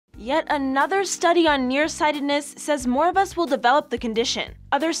Yet another study on nearsightedness says more of us will develop the condition.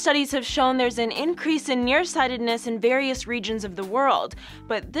 Other studies have shown there's an increase in nearsightedness in various regions of the world,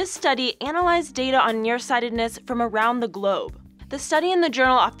 but this study analyzed data on nearsightedness from around the globe. The study in the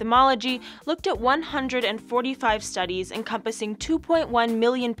journal Ophthalmology looked at 145 studies encompassing 2.1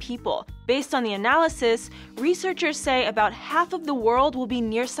 million people. Based on the analysis, researchers say about half of the world will be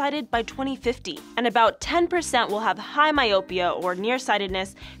nearsighted by 2050, and about 10% will have high myopia or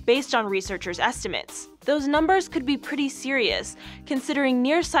nearsightedness based on researchers' estimates. Those numbers could be pretty serious, considering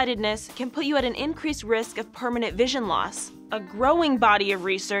nearsightedness can put you at an increased risk of permanent vision loss. A growing body of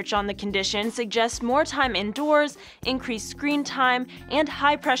research on the condition suggests more time indoors, increased screen time, and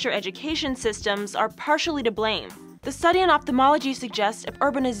high-pressure education systems are partially to blame. The study in ophthalmology suggests if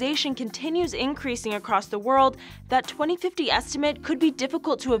urbanization continues increasing across the world, that 2050 estimate could be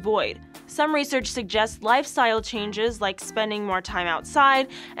difficult to avoid. Some research suggests lifestyle changes like spending more time outside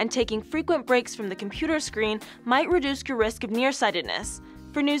and taking frequent breaks from the computer screen might reduce your risk of nearsightedness.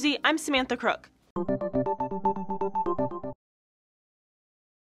 For Newsy, I'm Samantha Crook.